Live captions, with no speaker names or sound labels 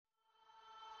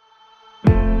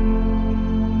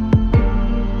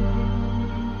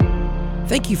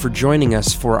Thank you for joining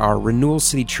us for our Renewal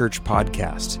City Church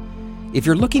podcast. If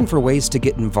you're looking for ways to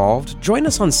get involved, join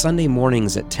us on Sunday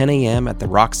mornings at 10 a.m. at the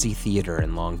Roxy Theater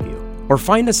in Longview, or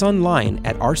find us online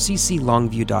at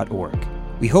rcclongview.org.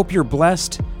 We hope you're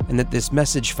blessed and that this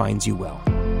message finds you well.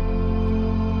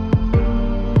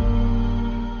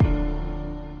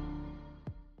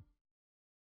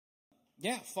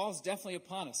 Yeah, fall's definitely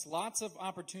upon us. Lots of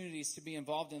opportunities to be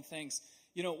involved in things.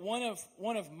 You know, one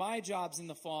of my jobs in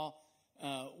the fall,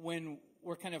 when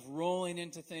we're kind of rolling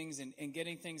into things and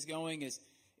getting things going,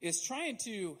 is trying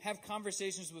to have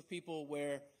conversations with people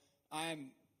where I'm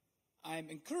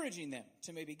encouraging them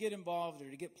to maybe get involved or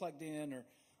to get plugged in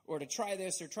or to try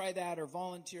this or try that or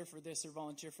volunteer for this or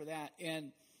volunteer for that.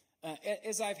 And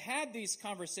as I've had these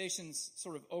conversations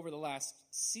sort of over the last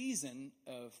season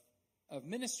of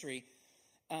ministry,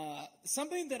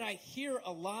 something that I hear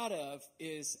a lot of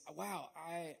is, wow,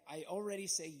 I already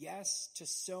say yes to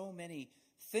so many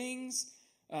things.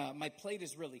 My plate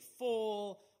is really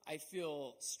full. I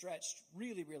feel stretched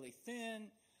really, really thin.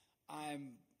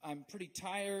 I'm pretty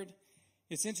tired.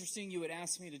 It's interesting you would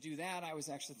ask me to do that. I was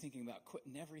actually thinking about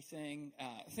quitting everything,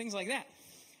 things like that.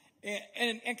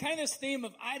 And kind of this theme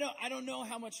of I don't know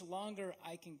how much longer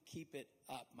I can keep it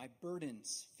up. My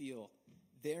burdens feel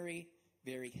very,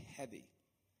 very heavy.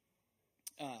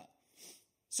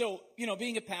 So, you know,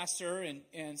 being a pastor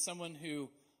and someone who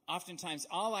oftentimes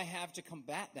all I have to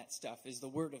combat that stuff is the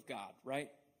Word of God, right?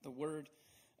 The Word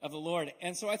of the Lord.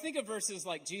 And so I think of verses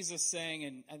like Jesus saying,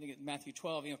 and I think in Matthew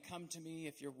 12, you know, come to me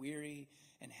if you're weary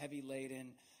and heavy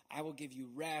laden. I will give you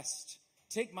rest.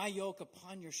 Take my yoke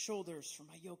upon your shoulders, for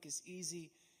my yoke is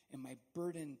easy and my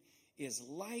burden is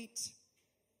light.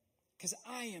 Because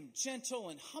I am gentle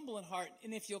and humble in heart,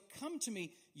 and if you'll come to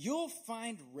me, you'll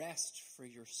find rest for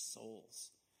your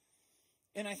souls.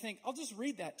 And I think, I'll just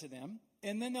read that to them,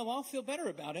 and then they'll all feel better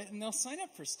about it, and they'll sign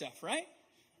up for stuff, right?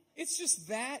 It's just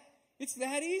that, it's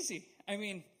that easy. I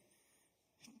mean,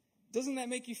 doesn't that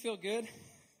make you feel good?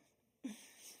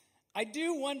 I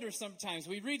do wonder sometimes,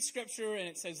 we read scripture, and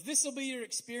it says, this will be your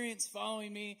experience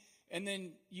following me, and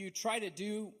then you try to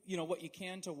do, you know, what you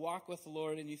can to walk with the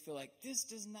Lord, and you feel like, this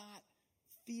does not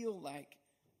feel like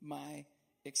my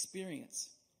experience.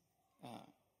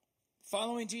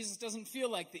 Following Jesus doesn't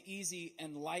feel like the easy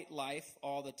and light life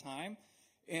all the time.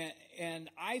 And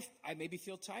I maybe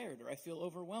feel tired, or I feel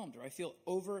overwhelmed, or I feel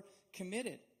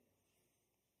overcommitted.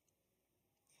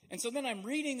 And so then I'm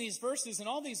reading these verses, and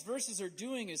all these verses are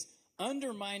doing is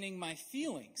undermining my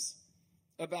feelings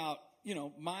about, you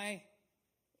know,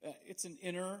 it's an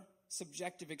inner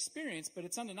subjective experience, but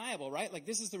it's undeniable, right? Like,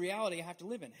 this is the reality I have to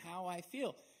live in, how I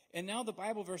feel. And now the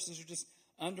Bible verses are just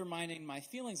undermining my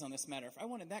feelings on this matter. If I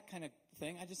wanted that kind of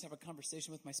thing, I just have a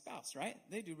conversation with my spouse, right?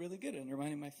 They do really good at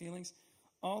undermining my feelings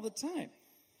all the time.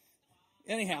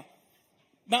 Anyhow,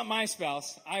 not my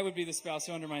spouse. I would be the spouse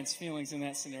who undermines feelings in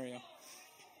that scenario.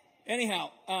 Anyhow,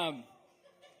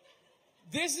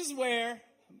 this is where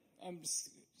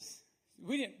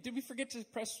did we forget to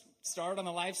press start on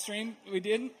the live stream? We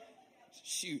didn't?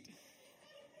 Shoot.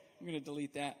 I'm going to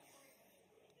delete that.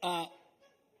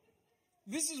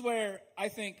 This is where I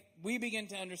think we begin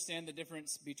to understand the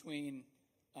difference between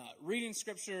reading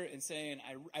Scripture and saying,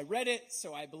 I read it,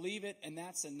 so I believe it, and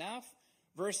that's enough,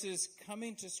 versus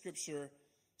coming to Scripture,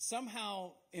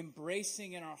 somehow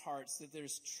embracing in our hearts that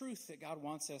there's truth that God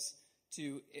wants us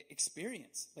to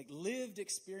experience, like lived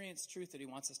experience truth that he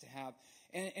wants us to have,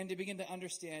 and to begin to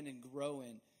understand and grow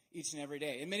in each and every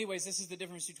day. In many ways, this is the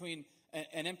difference between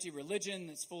an empty religion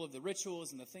that's full of the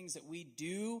rituals and the things that we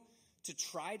do to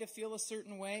try to feel a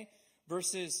certain way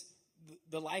versus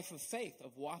the life of faith,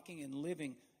 of walking and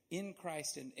living in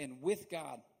Christ and with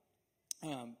God.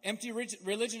 Empty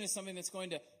religion is something that's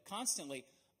going to constantly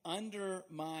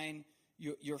undermine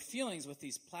your feelings with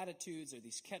these platitudes or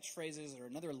these catchphrases or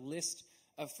another list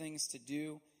of things to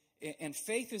do. And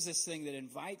faith is this thing that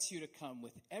invites you to come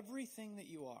with everything that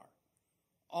you are,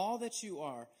 all that you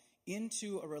are,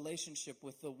 into a relationship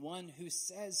with the one who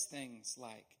says things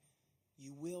like,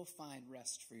 you will find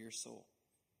rest for your soul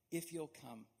if you'll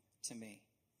come to me.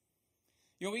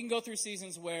 You know, we can go through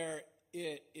seasons where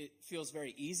it feels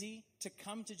very easy to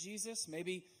come to Jesus.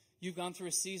 Maybe you've gone through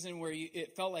a season where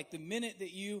it felt like the minute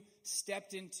that you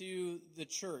stepped into the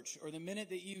church, or the minute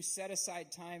that you set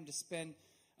aside time to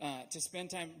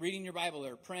spend time reading your Bible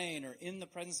or praying or in the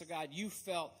presence of God, you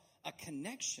felt a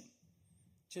connection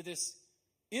to this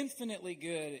infinitely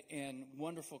good and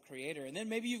wonderful Creator. And then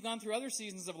maybe you've gone through other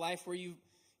seasons of life where you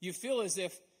feel as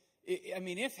if,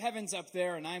 if heaven's up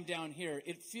there and I'm down here,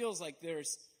 it feels like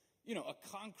there's, a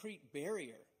concrete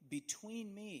barrier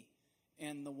between me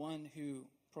and the one who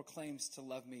proclaims to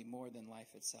love me more than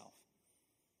life itself.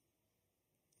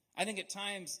 I think at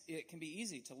times it can be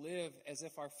easy to live as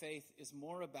if our faith is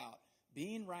more about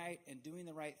being right and doing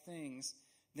the right things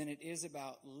than it is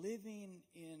about living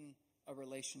in a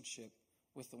relationship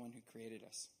with the one who created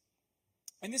us.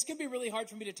 And this can be really hard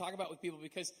for me to talk about with people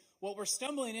because what we're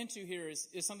stumbling into here is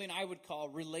something I would call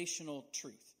relational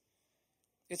truth.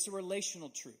 It's a relational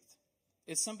truth.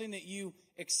 It's something that you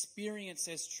experience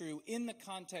as true in the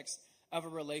context of a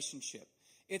relationship.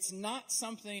 It's not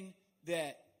something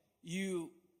that you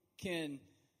can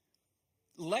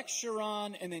lecture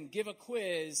on and then give a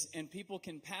quiz and people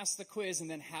can pass the quiz and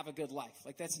then have a good life.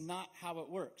 Like, that's not how it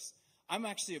works. I'm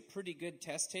actually a pretty good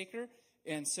test taker.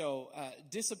 And so,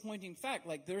 disappointing fact,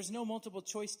 like, there's no multiple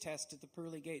choice test at the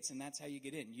pearly gates, and that's how you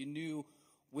get in. You knew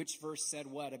which verse said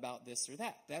what about this or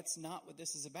that. That's not what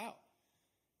this is about.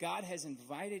 God has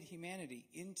invited humanity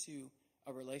into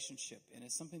a relationship, and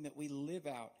it's something that we live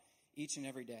out each and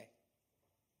every day.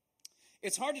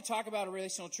 It's hard to talk about a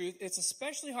relational truth. It's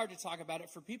especially hard to talk about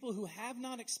it for people who have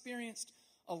not experienced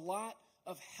a lot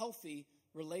of healthy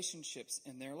relationships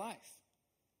in their life.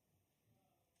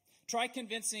 Try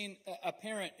convincing a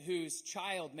parent whose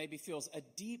child maybe feels a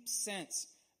deep sense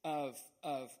of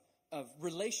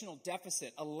relational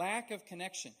deficit, a lack of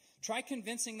connection. Try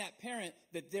convincing that parent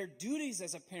that their duties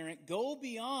as a parent go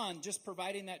beyond just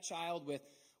providing that child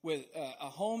with a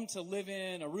home to live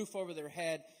in, a roof over their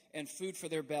head, and food for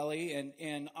their belly,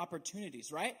 and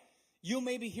opportunities, right? You'll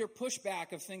maybe hear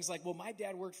pushback of things like, well, my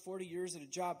dad worked 40 years at a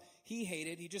job he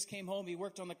hated. He just came home, he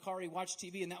worked on the car, he watched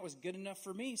TV, and that was good enough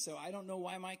for me, so I don't know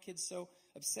why my kid's so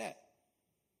upset.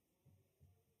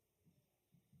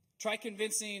 Try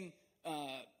convincing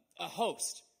a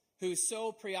host who's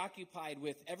so preoccupied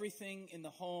with everything in the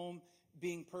home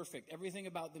being perfect, everything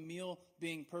about the meal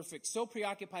being perfect, so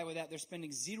preoccupied with that they're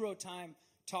spending zero time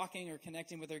talking or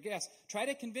connecting with their guests. Try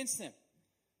to convince them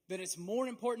that it's more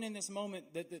important in this moment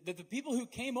that the people who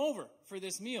came over for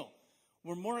this meal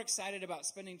were more excited about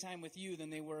spending time with you than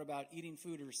they were about eating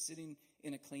food or sitting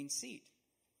in a clean seat.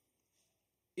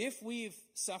 If we've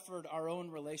suffered our own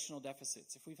relational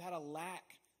deficits, if we've had a lack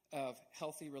of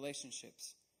healthy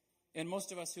relationships, and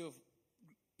most of us who have,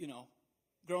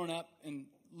 grown up and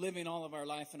living all of our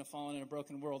life in a fallen and a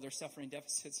broken world, are suffering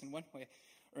deficits in one way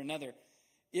or another.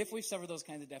 If we've suffered those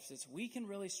kinds of deficits, we can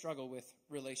really struggle with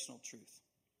relational truth.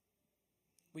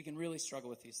 We can really struggle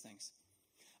with these things.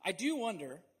 I do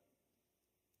wonder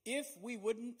if we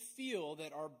wouldn't feel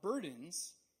that our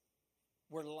burdens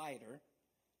were lighter.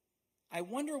 I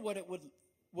wonder what it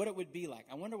would be like.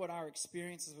 I wonder what our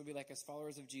experiences would be like as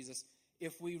followers of Jesus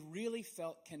if we really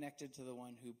felt connected to the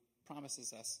one who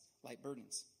promises us light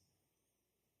burdens.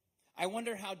 I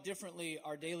wonder how differently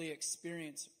our daily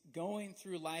experience going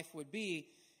through life would be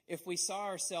if we saw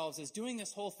ourselves as doing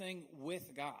this whole thing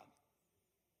with God.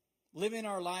 Living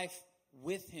our life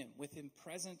with Him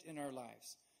present in our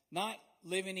lives. Not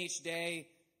living each day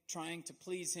trying to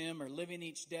please Him, or living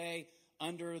each day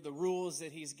under the rules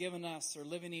that He's given us, or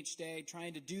living each day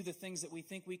trying to do the things that we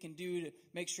think we can do to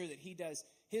make sure that He does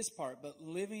His part, but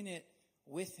living it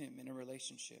with Him in a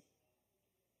relationship.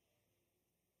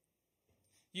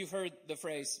 You've heard the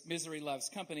phrase, misery loves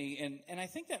company, and I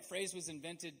think that phrase was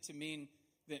invented to mean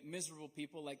that miserable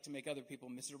people like to make other people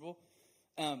miserable.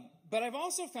 But I've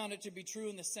also found it to be true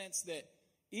in the sense that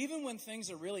even when things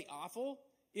are really awful,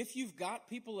 if you've got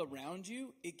people around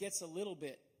you, it gets a little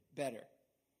bit better.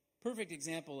 Perfect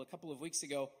example, a couple of weeks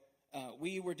ago,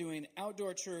 we were doing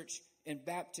outdoor church and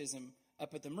baptism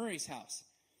up at the Murray's house.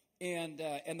 And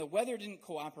the weather didn't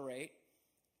cooperate.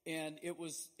 And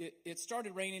it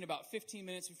started raining about 15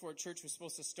 minutes before church was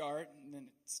supposed to start. And then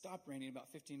it stopped raining about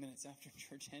 15 minutes after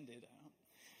church ended. I don't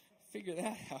figure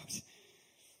that out.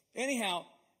 Anyhow,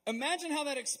 imagine how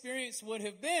that experience would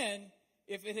have been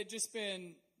if it had just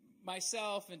been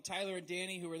myself and Tyler and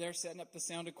Danny who were there setting up the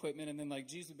sound equipment, and then like,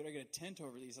 geez, we better get a tent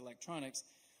over these electronics.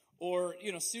 Or,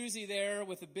 Susie there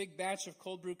with a big batch of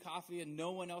cold brew coffee and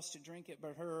no one else to drink it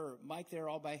but her, or Mike there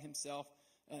all by himself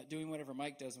doing whatever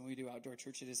Mike does when we do outdoor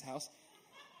church at his house.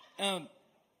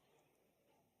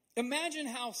 Imagine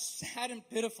how sad and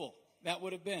pitiful that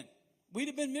would have been. We'd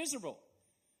have been miserable.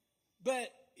 But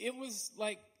it was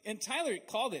like, and Tyler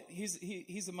called it.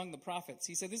 He's among the prophets.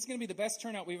 He said, this is going to be the best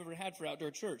turnout we've ever had for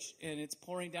outdoor church. And it's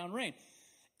pouring down rain.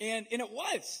 And it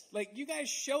was. Like, you guys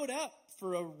showed up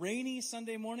for a rainy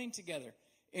Sunday morning together.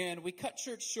 And we cut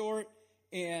church short.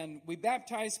 And we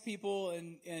baptized people.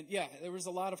 And yeah, there was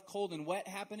a lot of cold and wet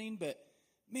happening. But,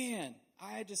 man,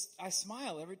 I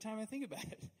smile every time I think about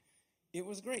it. It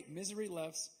was great. Misery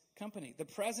loves company. The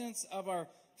presence of our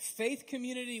faith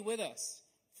community with us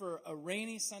for a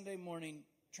rainy Sunday morning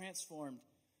transformed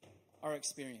our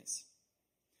experience?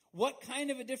 What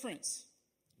kind of a difference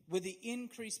would the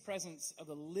increased presence of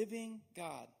the living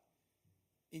God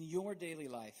in your daily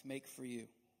life make for you?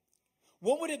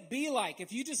 What would it be like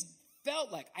if you just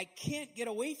felt like, I can't get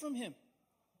away from him?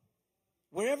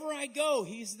 Wherever I go,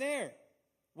 he's there.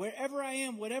 Wherever I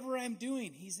am, whatever I'm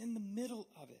doing, he's in the middle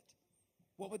of it.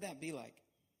 What would that be like?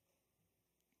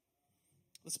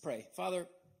 Let's pray. Father,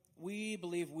 we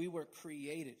believe we were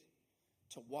created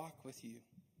to walk with you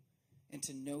and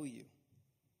to know you.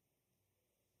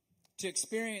 To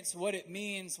experience what it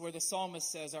means where the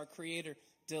psalmist says our Creator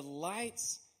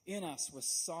delights in us with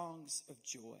songs of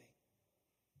joy.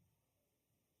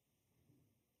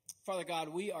 Father God,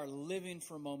 we are living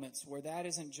for moments where that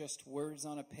isn't just words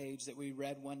on a page that we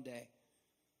read one day.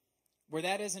 Where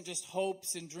that isn't just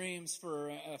hopes and dreams for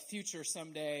a future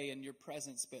someday in your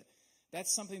presence, but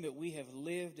that's something that we have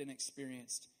lived and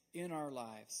experienced in our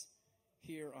lives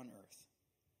here on earth.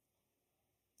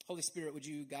 Holy Spirit, would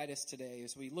you guide us today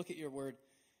as we look at your word,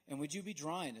 and would you be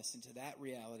drawing us into that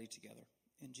reality together?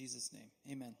 In Jesus' name,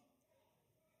 amen.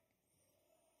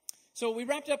 So we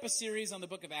wrapped up a series on the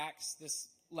book of Acts this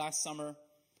last summer.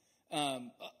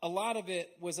 A lot of it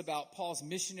was about Paul's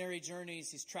missionary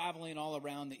journeys. He's traveling all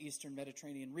around the Eastern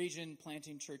Mediterranean region,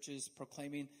 planting churches,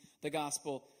 proclaiming the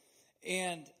gospel.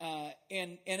 And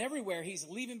everywhere he's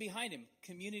leaving behind him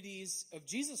communities of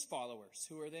Jesus followers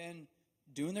who are then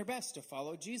doing their best to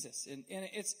follow Jesus. And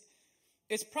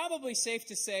it's probably safe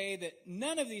to say that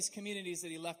none of these communities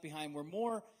that he left behind were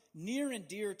more near and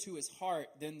dear to his heart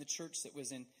than the church that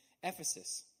was in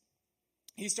Ephesus.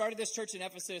 He started this church in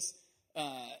Ephesus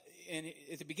and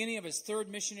at the beginning of his third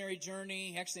missionary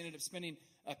journey. He actually ended up spending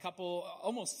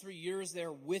almost 3 years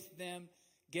there with them,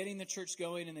 getting the church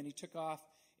going, and then he took off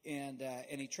and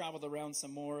he traveled around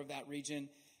some more of that region.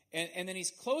 And then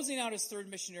he's closing out his third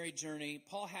missionary journey.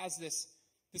 Paul has this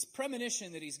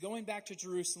premonition that he's going back to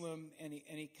Jerusalem, and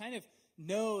he kind of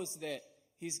knows that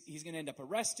he's going to end up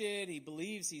arrested. He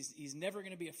believes he's never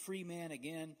going to be a free man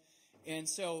again. And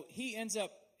so he ends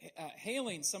up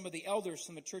hailing some of the elders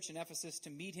from the church in Ephesus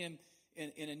to meet him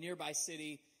in a nearby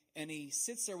city. And he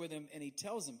sits there with him, and he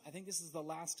tells them, I think this is the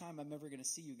last time I'm ever going to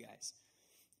see you guys.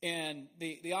 And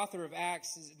the author of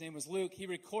Acts, his name was Luke, he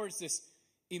records this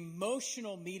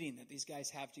emotional meeting that these guys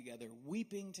have together,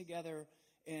 weeping together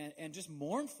and just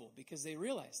mournful because they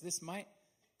realize this might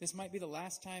be the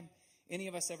last time any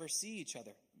of us ever see each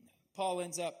other. Paul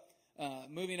ends up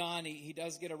moving on. He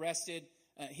does get arrested.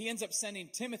 He ends up sending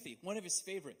Timothy, one of his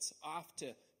favorites, off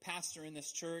to pastor in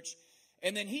this church.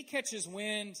 And then he catches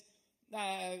wind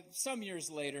some years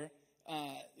later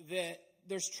that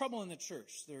there's trouble in the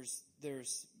church.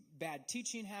 There's bad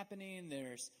teaching happening.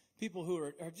 There's people who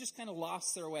are just kind of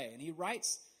lost their way. And he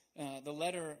writes the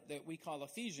letter that we call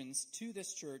Ephesians to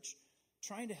this church,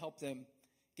 trying to help them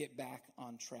get back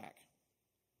on track.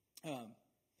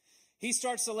 He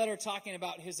starts the letter talking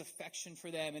about his affection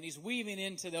for them, and he's weaving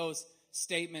into those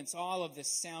statements all of this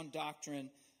sound doctrine.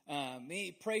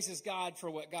 He praises God for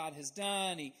what God has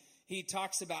done. He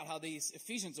talks about how these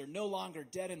Ephesians are no longer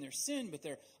dead in their sin, but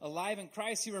they're alive in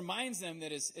Christ. He reminds them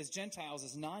that as Gentiles,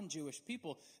 as non-Jewish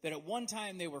people, that at one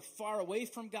time they were far away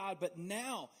from God, but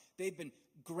now they've been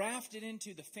grafted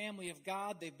into the family of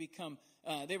God. They've become,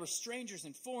 they were strangers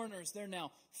and foreigners. They're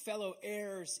now fellow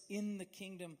heirs in the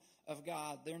kingdom of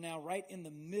God. They're now right in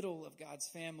the middle of God's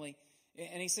family.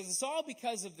 And he says it's all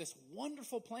because of this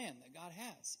wonderful plan that God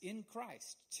has in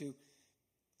Christ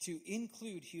to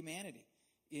include humanity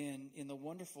in the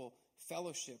wonderful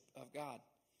fellowship of God.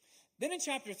 Then in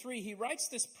chapter 3, he writes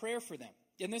this prayer for them.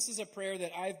 And this is a prayer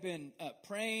that I've been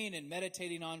praying and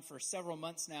meditating on for several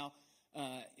months now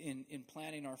in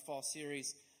planning our fall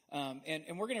series.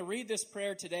 And we're going to read this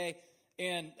prayer today.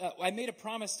 And I made a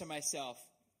promise to myself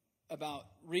about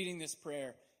reading this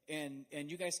prayer. And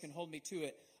you guys can hold me to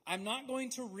it. I'm not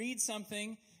going to read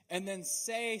something and then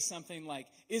say something like,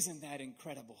 isn't that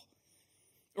incredible?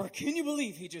 Or can you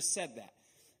believe he just said that?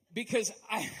 Because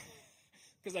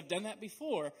I've done that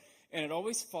before, and it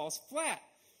always falls flat.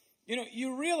 You know,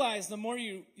 you realize the more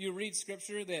you read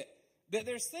Scripture that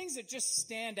there's things that just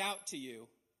stand out to you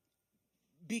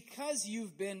because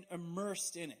you've been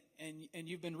immersed in it, and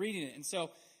you've been reading it. And so,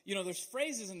 you know, there's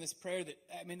phrases in this prayer that,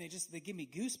 I mean, they give me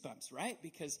goosebumps, right?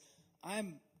 Because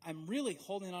I'm really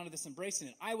holding on to this, embracing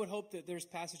it. I would hope that there's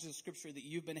passages of Scripture that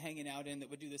you've been hanging out in that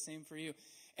would do the same for you.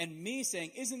 And me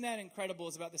saying, isn't that incredible,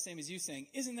 is about the same as you saying,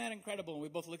 isn't that incredible? And we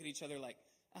both look at each other like,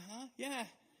 yeah,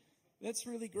 that's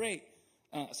really great.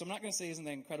 So I'm not going to say, isn't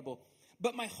that incredible?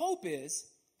 But my hope is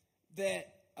that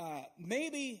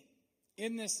maybe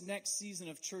in this next season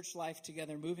of church life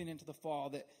together, moving into the fall,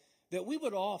 that that we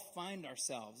would all find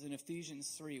ourselves in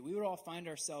Ephesians 3. We would all find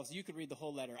ourselves, you could read the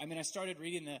whole letter. I mean, I started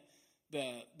reading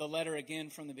the letter again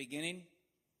from the beginning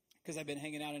because I've been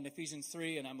hanging out in Ephesians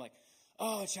 3, and I'm like,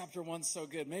 oh, chapter 1's so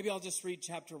good. Maybe I'll just read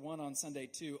chapter 1 on Sunday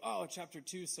too. Oh, chapter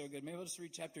 2's so good. Maybe I'll just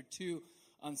read chapter 2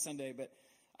 on Sunday, but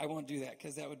I won't do that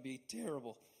because that would be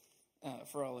terrible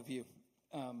for all of you.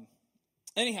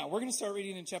 Anyhow, we're going to start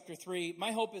reading in chapter 3.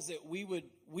 My hope is that we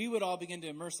would all begin to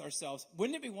immerse ourselves.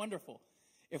 Wouldn't it be wonderful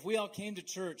if we all came to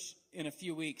church in a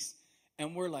few weeks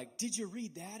and we're like, did you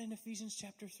read that in Ephesians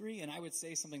chapter 3? And I would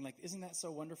say something like, isn't that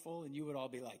so wonderful? And you would all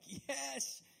be like,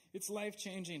 yes, it's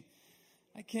life-changing.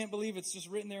 I can't believe it's just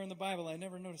written there in the Bible. I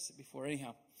never noticed it before.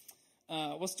 Anyhow,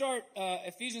 we'll start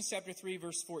Ephesians chapter 3,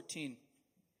 verse 14.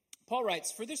 Paul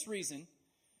writes, for this reason,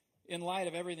 in light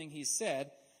of everything he's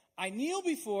said, I kneel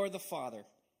before the Father,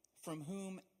 from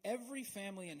whom every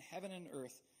family in heaven and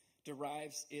earth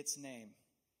derives its name.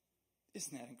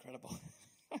 Isn't that incredible?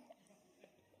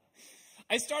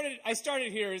 I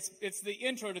started here. It's the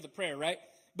intro to the prayer, right?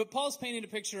 But Paul's painting a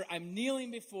picture. I'm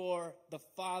kneeling before the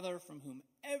Father, from whom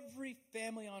every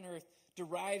family on earth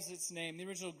derives its name. The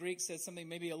original Greek says something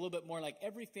maybe a little bit more like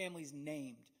every family's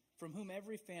named, from whom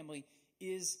every family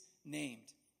is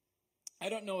named. I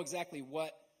don't know exactly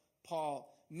what Paul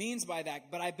means by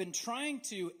that, but I've been trying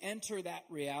to enter that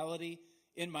reality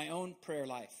in my own prayer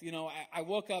life. You know, I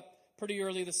woke up pretty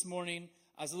early this morning.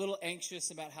 I was a little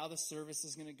anxious about how the service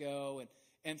is going to go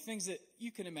and things that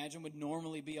you can imagine would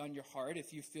normally be on your heart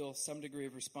if you feel some degree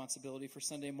of responsibility for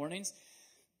Sunday mornings.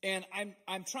 And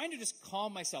I'm trying to just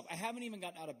calm myself. I haven't even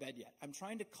gotten out of bed yet. I'm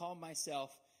trying to calm myself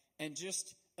and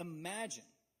just imagine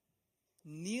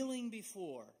kneeling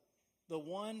before the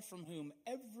one from whom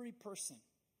every person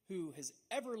who has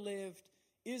ever lived,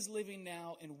 is living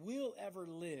now, and will ever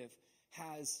live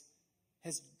has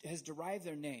derived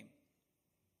their name.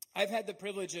 I've had the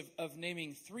privilege of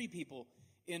naming 3 people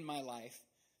in my life.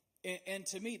 And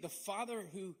to me, the Father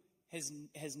who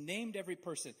has named every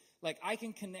person, like I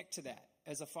can connect to that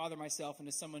as a father myself and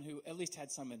as someone who at least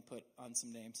had some input on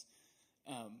some names.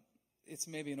 It's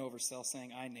maybe an oversell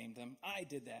saying I named them. I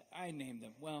did that. I named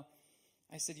them. Well,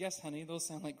 I said, yes, honey, those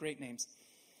sound like great names.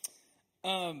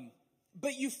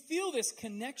 But you feel this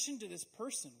connection to this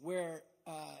person where,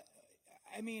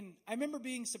 I remember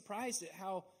being surprised at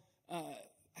how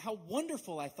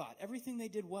wonderful I thought everything they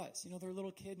did was. You know, they're a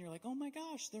little kid and you're like, oh my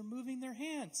gosh, they're moving their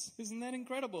hands. Isn't that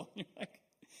incredible? You're like,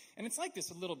 and it's like this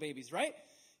with little babies, right?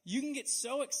 You can get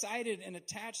so excited and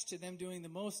attached to them doing the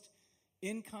most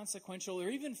inconsequential or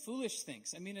even foolish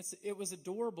things. I mean, it was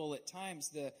adorable at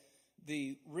times,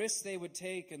 the risks they would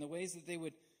take and the ways that they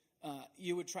would,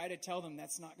 you would try to tell them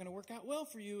that's not going to work out well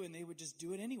for you, and they would just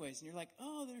do it anyways. And you're like,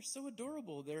 oh, they're so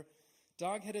adorable. Their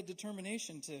dog had a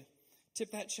determination to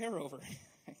tip that chair over.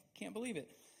 I can't believe it.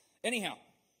 Anyhow,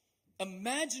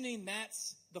 imagining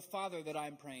that's the Father that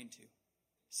I'm praying to.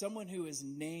 Someone who has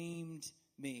named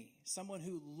me. Someone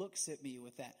who looks at me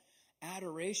with that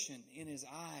adoration in his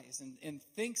eyes and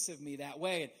thinks of me that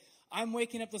way. And I'm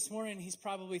waking up this morning and he's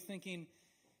probably thinking,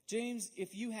 James,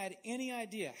 if you had any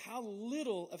idea how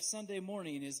little of Sunday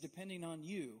morning is depending on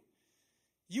you,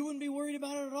 you wouldn't be worried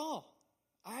about it at all.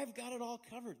 I've got it all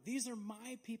covered. These are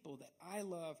my people that I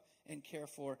love and care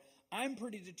for. I'm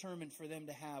pretty determined for them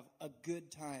to have a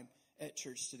good time at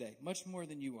church today, much more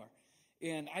than you are.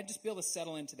 And I'd just be able to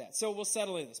settle into that. So we'll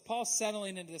settle into this. Paul's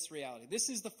settling into this reality. This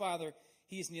is the Father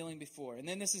he's kneeling before. And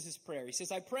then this is his prayer. He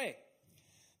says, I pray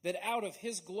that out of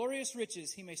his glorious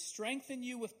riches he may strengthen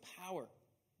you with power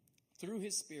through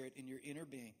his Spirit in your inner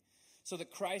being, so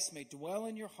that Christ may dwell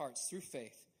in your hearts through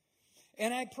faith.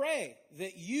 And I pray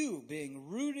that you, being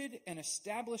rooted and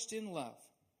established in love,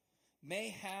 may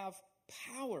have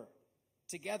power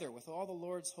together with all the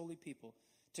Lord's holy people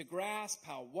to grasp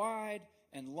how wide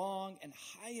and long and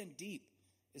high and deep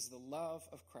is the love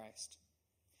of Christ,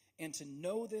 and to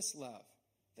know this love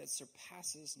that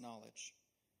surpasses knowledge,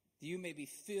 that you may be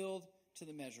filled to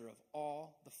the measure of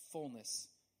all the fullness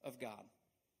of God.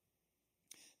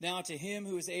 Now to him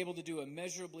who is able to do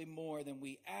immeasurably more than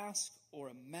we ask or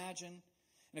imagine,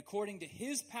 and according to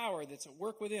his power that's at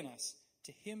work within us,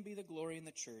 to him be the glory in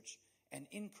the church and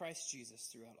in Christ Jesus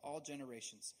throughout all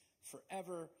generations,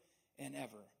 forever and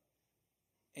ever.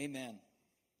 Amen.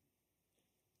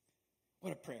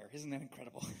 What a prayer. Isn't that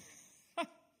incredible?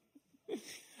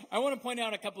 I want to point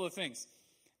out a couple of things.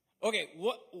 Okay,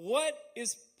 what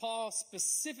is Paul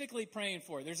specifically praying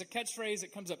for? There's a catchphrase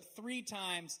that comes up 3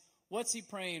 times. What's he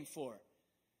praying for? It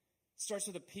starts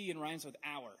with a P and rhymes with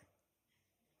hour.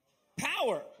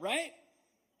 Power, right?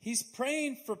 He's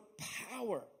praying for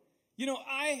power. You know,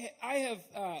 I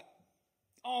have,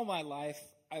 all my life,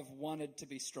 I've wanted to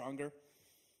be stronger.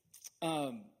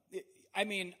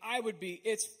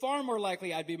 It's far more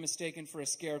likely I'd be mistaken for a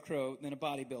scarecrow than a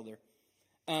bodybuilder.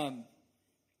 And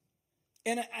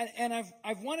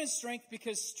I've wanted strength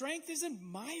because strength is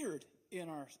admired in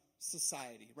our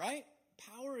society, right?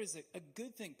 Power is a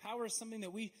good thing. Power is something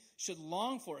that we should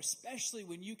long for, especially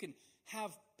when you can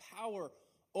have power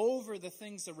over the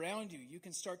things around you. You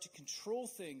can start to control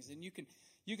things, and you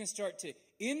can start to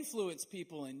influence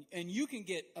people, and you can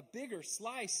get a bigger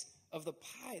slice of the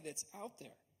pie that's out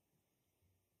there.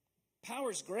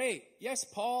 Power's great. Yes,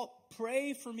 Paul,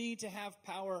 pray for me to have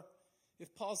power.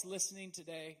 If Paul's listening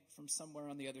today from somewhere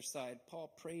on the other side,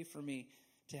 Paul, pray for me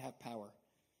to have power.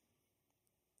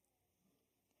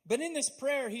 But in this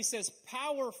prayer, he says,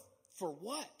 power for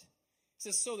what? He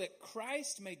says, so that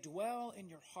Christ may dwell in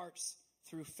your hearts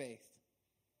through faith.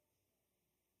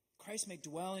 Christ may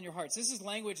dwell in your hearts. This is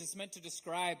language that's meant to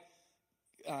describe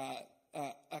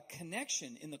a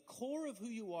connection in the core of who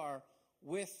you are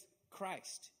with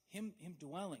Christ. Him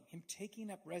dwelling, him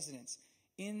taking up residence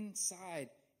inside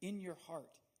in your heart.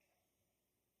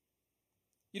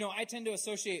 You know, I tend to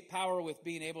associate power with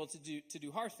being able to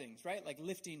do hard things, right? Like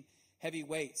lifting heavy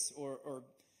weights or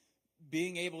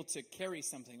being able to carry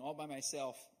something all by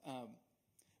myself.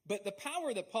 But the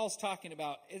power that Paul's talking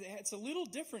about, it's a little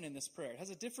different in this prayer. It has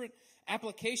a different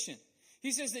application.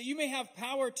 He says that you may have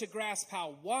power to grasp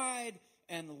how wide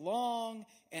and long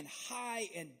and high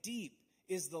and deep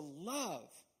is the love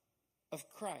of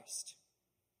Christ.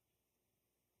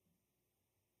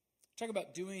 Talk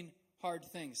about doing hard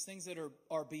things that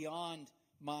are beyond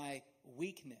my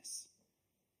weakness.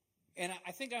 And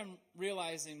I think I'm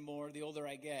realizing more the older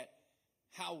I get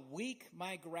how weak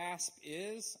my grasp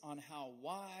is on how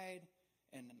wide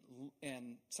and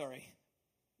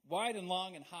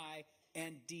long and high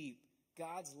and deep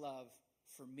God's love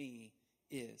for me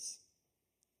is.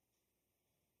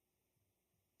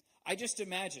 I just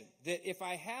imagine that if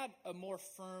I had a more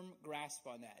firm grasp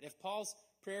on that, if Paul's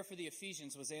prayer for the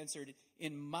Ephesians was answered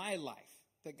in my life,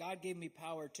 that God gave me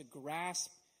power to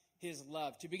grasp his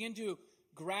love, to begin to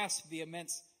grasp the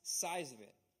immense size of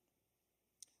it.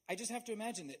 I just have to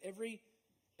imagine that every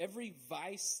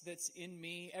vice that's in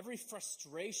me, every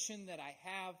frustration that I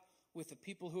have with the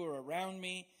people who are around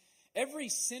me, every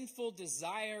sinful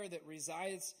desire that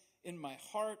resides in my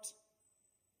heart,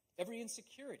 every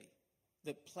insecurity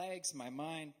that plagues my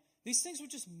mind, these things would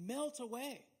just melt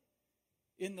away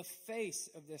in the face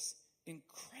of this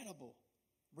incredible,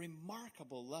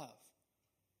 remarkable love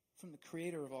from the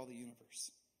creator of all the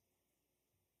universe.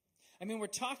 I mean, we're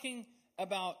talking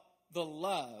about the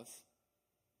love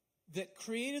that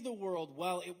created the world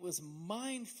while it was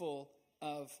mindful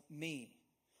of me.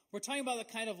 We're talking about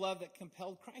the kind of love that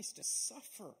compelled Christ to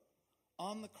suffer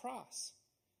on the cross.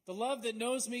 The love that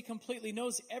knows me completely,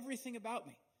 knows everything about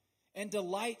me, and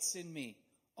delights in me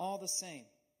all the same.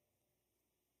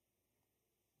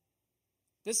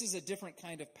 This is a different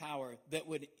kind of power that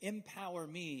would empower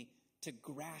me to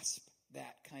grasp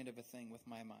that kind of a thing with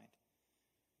my mind.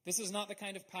 This is not the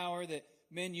kind of power that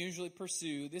men usually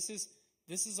pursue. This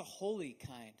is a holy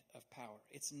kind of power.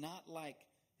 It's not like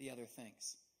the other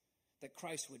things. That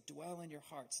Christ would dwell in your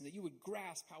hearts and that you would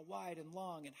grasp how wide and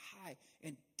long and high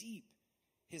and deep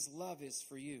his love is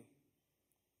for you.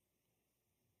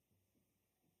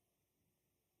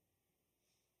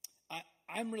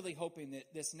 I'm really hoping that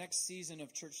this next season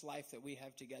of church life that we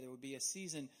have together would be a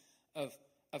season of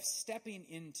stepping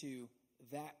into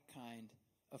that kind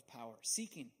of power,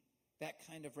 seeking that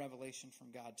kind of revelation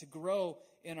from God, to grow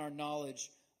in our knowledge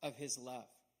of his love,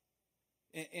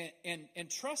 and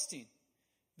trusting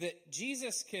that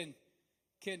Jesus can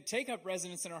take up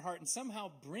residence in our heart and somehow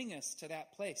bring us to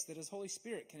that place, that his Holy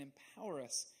Spirit can empower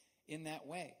us in that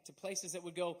way, to places that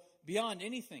would go beyond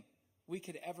anything we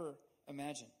could ever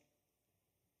imagine.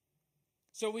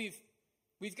 So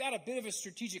we've got a bit of a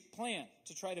strategic plan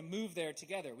to try to move there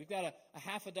together. We've got a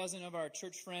half a dozen of our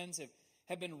church friends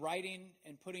have been writing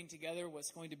and putting together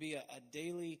what's going to be a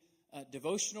daily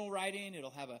devotional writing.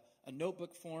 It'll have a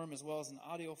notebook form as well as an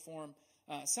audio form,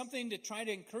 something to try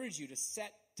to encourage you to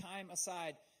set time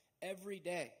aside every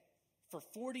day for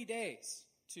 40 days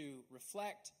to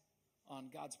reflect on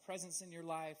God's presence in your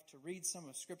life, to read some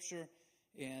of Scripture,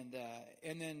 and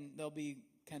then there'll be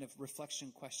kind of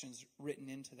reflection questions written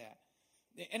into that.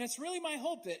 And it's really my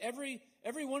hope that every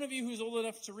one of you who's old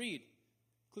enough to read,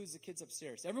 includes the kids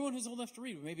upstairs, everyone who's old enough to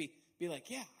read would maybe be like,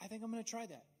 yeah, I think I'm going to try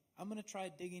that. I'm going to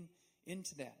try digging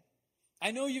into that.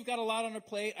 I know you've got a lot on your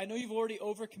plate. I know you've already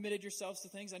overcommitted yourselves to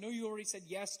things. I know you already said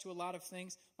yes to a lot of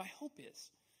things. My hope is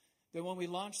that when we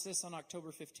launch this on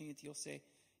October 15th, you'll say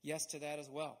yes to that as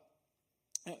well.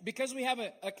 Because we have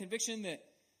a conviction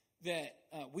that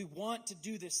we want to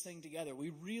do this thing together.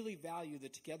 We really value the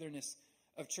togetherness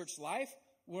of church life.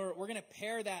 We're going to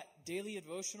pair that daily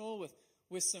devotional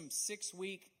with some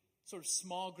 6-week sort of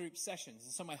small group sessions.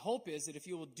 And so my hope is that if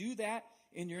you will do that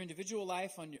in your individual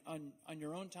life on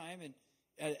your own time and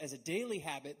as a daily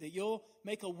habit, that you'll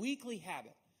make a weekly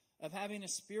habit of having a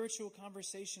spiritual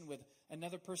conversation with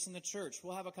another person in the church.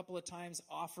 We'll have a couple of times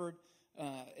offered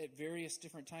at various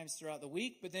different times throughout the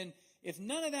week. But then if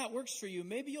none of that works for you,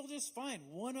 maybe you'll just find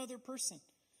one other person.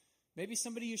 Maybe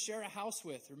somebody you share a house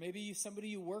with, or maybe somebody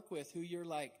you work with who you're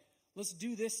like, let's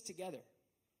do this together.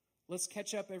 Let's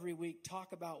catch up every week,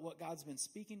 talk about what God's been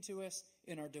speaking to us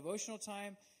in our devotional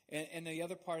time. And the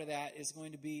other part of that is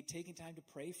going to be taking time to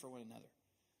pray for one another.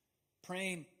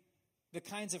 Praying the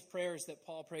kinds of prayers that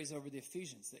Paul prays over the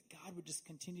Ephesians, that God would just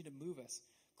continue to move us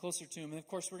closer to him. And of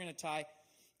course, we're going to tie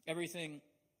everything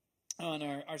on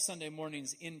our Sunday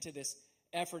mornings into this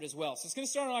effort as well. So it's going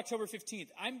to start on October 15th.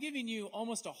 I'm giving you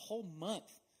almost a whole month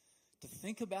to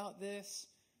think about this,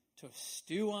 to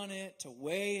stew on it, to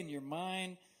weigh in your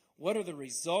mind. What are the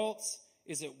results?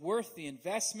 Is it worth the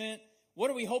investment?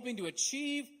 What are we hoping to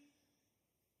achieve?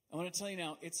 I want to tell you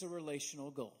now, it's a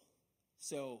relational goal.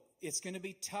 So it's going to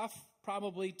be tough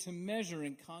probably to measure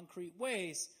in concrete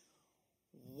ways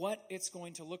what it's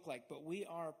going to look like. But we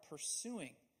are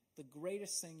pursuing the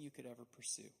greatest thing you could ever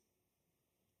pursue.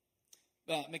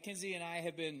 Mackenzie and I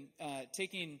have been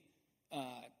taking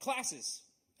classes,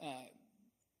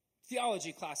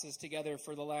 theology classes together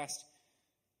for the last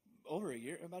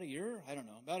about a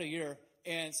year.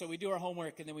 And so we do our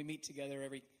homework and then we meet together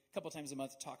every couple times a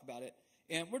month to talk about it.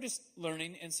 And we're just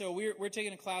learning. And so we're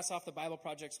taking a class off the Bible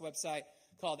Project's website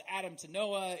called Adam to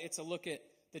Noah. It's a look at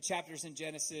the chapters in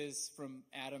Genesis from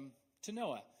Adam to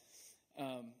Noah.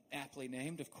 Aptly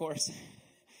named, of course.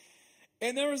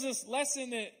 And there was this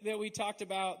lesson that we talked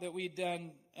about that we'd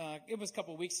done, it was a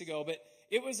couple weeks ago, but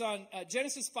it was on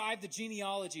Genesis 5, the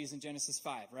genealogies in Genesis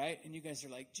 5, right? And you guys are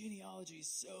like, genealogy is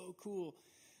so cool.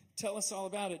 Tell us all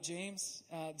about it, James.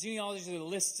 Genealogies are the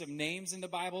lists of names in the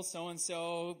Bible.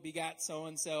 So-and-so begat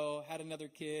so-and-so, had another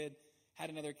kid.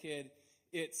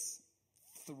 It's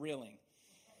thrilling.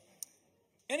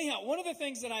 Anyhow, one of the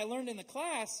things that I learned in the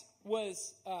class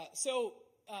was,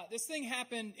 this thing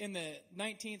happened in the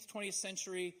 19th, 20th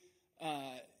century.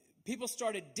 People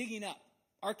started digging up.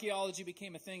 Archaeology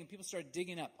became a thing, and people started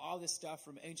digging up all this stuff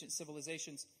from ancient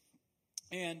civilizations.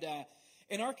 And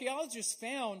archaeologists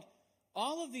found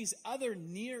all of these other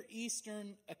Near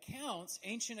Eastern accounts,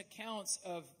 ancient accounts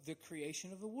of the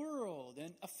creation of the world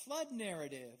and a flood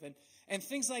narrative and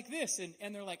things like this.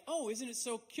 And they're like, oh, isn't it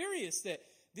so curious that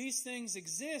these things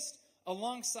exist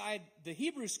alongside the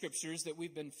Hebrew scriptures that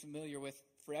we've been familiar with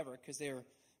forever because they are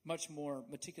much more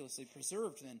meticulously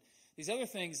preserved than these other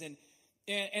things.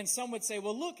 And some would say,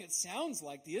 well, look, it sounds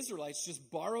like the Israelites just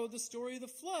borrowed the story of the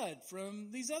flood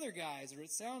from these other guys, or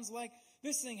it sounds like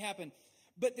this thing happened.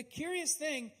 But the curious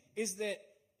thing is that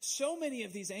so many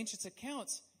of these ancient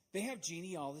accounts, they have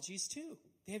genealogies too.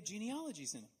 They have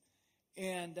genealogies in them.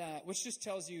 And which just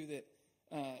tells you that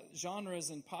genres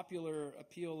and popular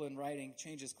appeal in writing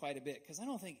changes quite a bit, because I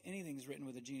don't think anything's written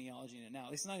with a genealogy in it now.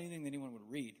 At least not anything that anyone would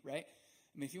read, right?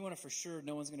 I mean, if you want to for sure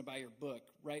no one's going to buy your book,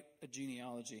 write a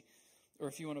genealogy. Or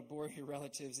if you want to bore your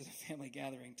relatives at a family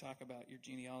gathering, talk about your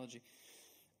genealogy.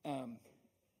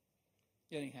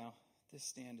 Anyhow, this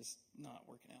stand is not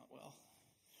working out well.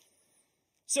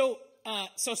 So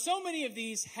many of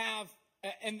these have,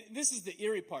 and this is the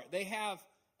eerie part, they have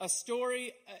a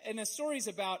story, and the story is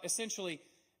about essentially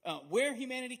where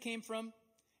humanity came from,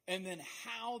 and then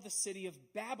how the city of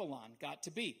Babylon got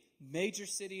to be. Major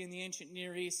city in the ancient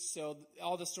Near East, so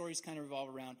all the stories kind of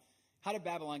revolve around how did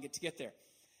Babylon get there.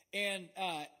 And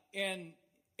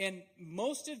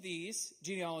most of these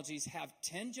genealogies have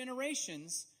 10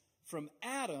 generations from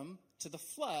Adam to the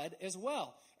flood as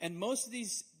well. And most of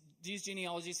these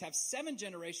genealogies have 7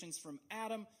 generations from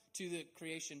Adam to the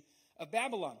creation of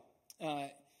Babylon.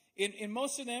 In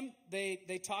most of them,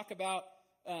 they talk about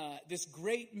this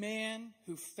great man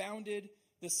who founded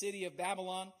the city of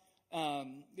Babylon.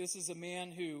 This is a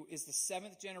man who is the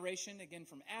 7th generation, again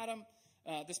from Adam.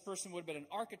 This person would have been an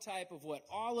archetype of what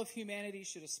all of humanity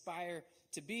should aspire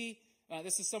to be.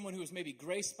 This is someone who was maybe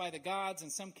graced by the gods. In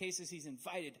some cases, he's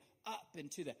invited up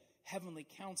into the heavenly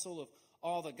council of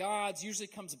all the gods. Usually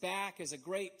comes back as a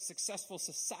great, successful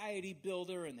society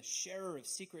builder and the sharer of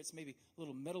secrets, maybe a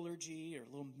little metallurgy or a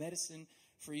little medicine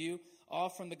for you, all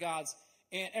from the gods.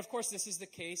 And, of course, this is the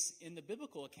case in the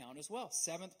biblical account as well.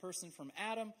 7th person from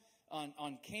Adam.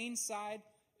 On Cain's side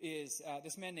is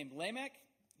this man named Lamech.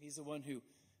 He's the one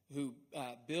who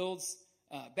builds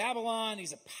Babylon.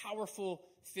 He's a powerful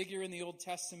figure in the Old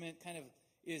Testament, kind of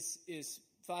is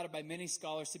thought of by many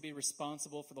scholars to be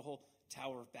responsible for the whole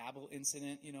Tower of Babel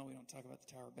incident. We don't talk about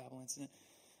the Tower of Babel incident.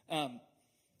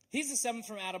 He's the seventh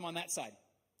from Adam on that side,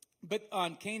 but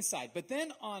on Cain's side. But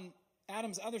then on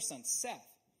Adam's other son, Seth.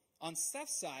 On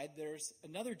Seth's side, there's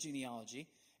another genealogy,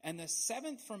 and the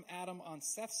seventh from Adam on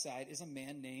Seth's side is a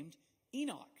man named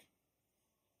Enoch.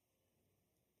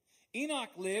 Enoch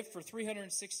lived for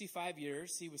 365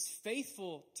 years. He was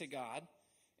faithful to God.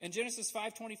 And Genesis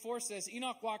 5:24 says,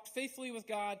 Enoch walked faithfully with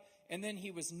God, and then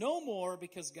he was no more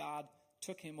because God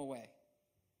took him away.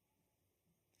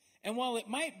 And while it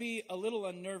might be a little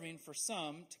unnerving for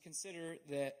some to consider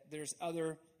that there's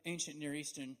other ancient Near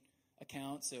Eastern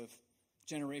accounts of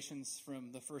generations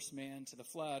from the first man to the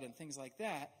flood and things like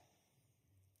that,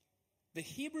 the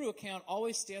Hebrew account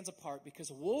always stands apart because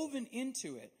woven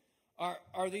into it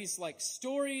are these like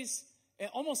stories,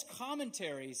 almost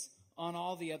commentaries on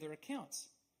all the other accounts.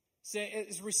 So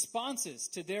it's responses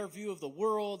to their view of the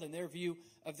world and their view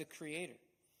of the Creator.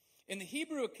 In the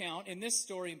Hebrew account, in this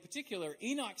story in particular,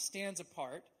 Enoch stands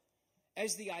apart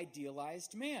as the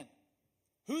idealized man.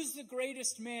 Who's the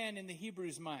greatest man in the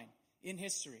Hebrews' mind in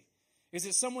history? Is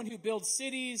it someone who builds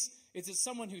cities? Is it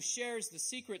someone who shares the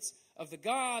secrets of the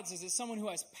gods? Is it someone who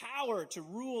has power to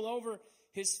rule over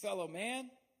his fellow man?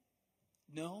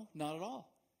 No, not at all.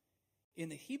 In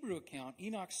the Hebrew account,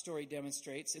 Enoch's story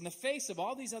demonstrates, in the face of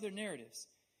all these other narratives,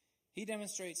 he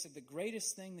demonstrates that the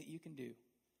greatest thing that you can do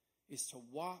is to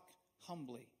walk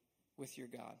humbly with your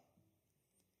God.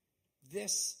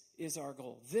 This is our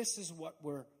goal. This is what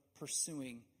we're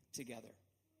pursuing together.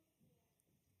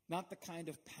 Not the kind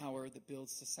of power that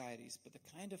builds societies, but the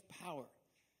kind of power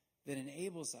that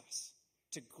enables us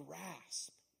to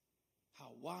grasp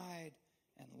how wide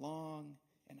and long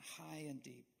and high and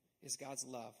deep is God's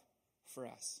love for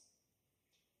us.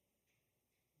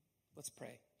 Let's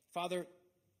pray. Father,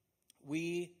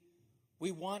 we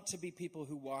want to be people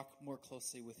who walk more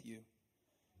closely with you.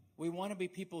 We want to be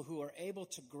people who are able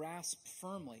to grasp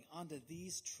firmly onto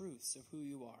these truths of who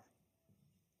you are.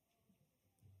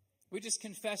 We just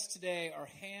confess today our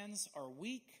hands are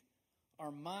weak,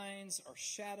 our minds are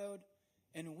shadowed,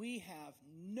 and we have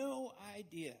no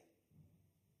idea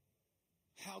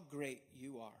how great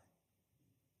you are,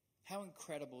 how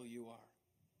incredible you are.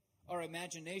 Our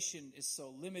imagination is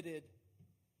so limited,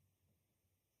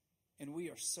 and we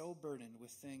are so burdened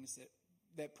with things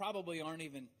that probably aren't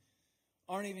even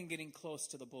getting close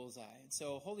to the bullseye. And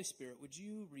so, Holy Spirit, would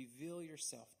you reveal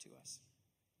yourself to us?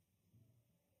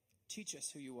 Teach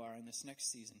us who you are in this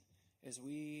next season as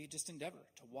we just endeavor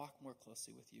to walk more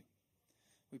closely with you.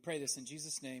 We pray this in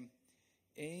Jesus' name.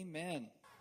 Amen.